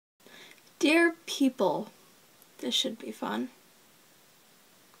Dear people, this should be fun.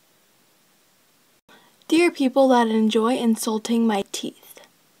 Dear people that enjoy insulting my teeth.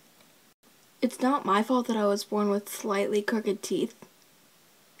 It's not my fault that I was born with slightly crooked teeth.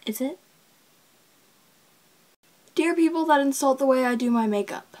 Is it? Dear people that insult the way I do my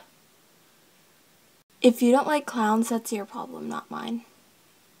makeup. If you don't like clowns, that's your problem, not mine.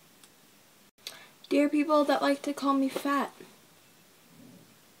 Dear people that like to call me fat.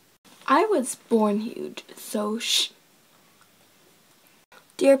 I was born huge, so shh.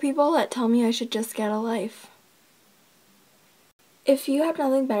 Dear people that tell me I should just get a life. If you have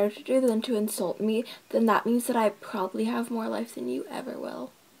nothing better to do than to insult me, then that means that I probably have more life than you ever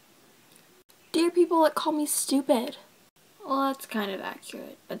will. Dear people that call me stupid. Well, that's kind of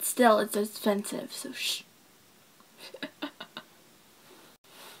accurate, but still, it's offensive, so shh.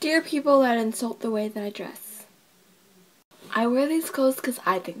 Dear people that insult the way that I dress. I wear these clothes because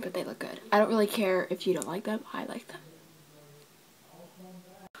I think that they look good. I don't really care if you don't like them. I like them.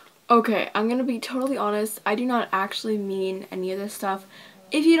 Okay, I'm gonna be totally honest. I do not actually mean any of this stuff.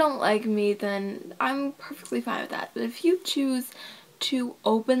 If you don't like me, then I'm perfectly fine with that. But if you choose to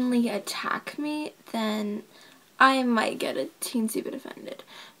openly attack me, then I might get a teensy bit offended.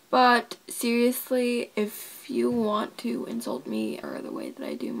 But seriously, if you want to insult me or the way that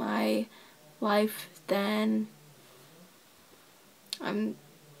I do my life, then I'm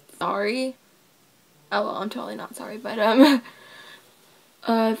sorry. Oh, well, I'm totally not sorry, but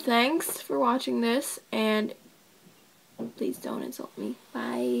thanks for watching this, and please don't insult me.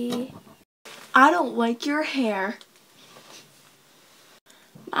 Bye. I don't like your hair.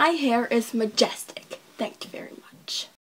 My hair is majestic. Thank you very much.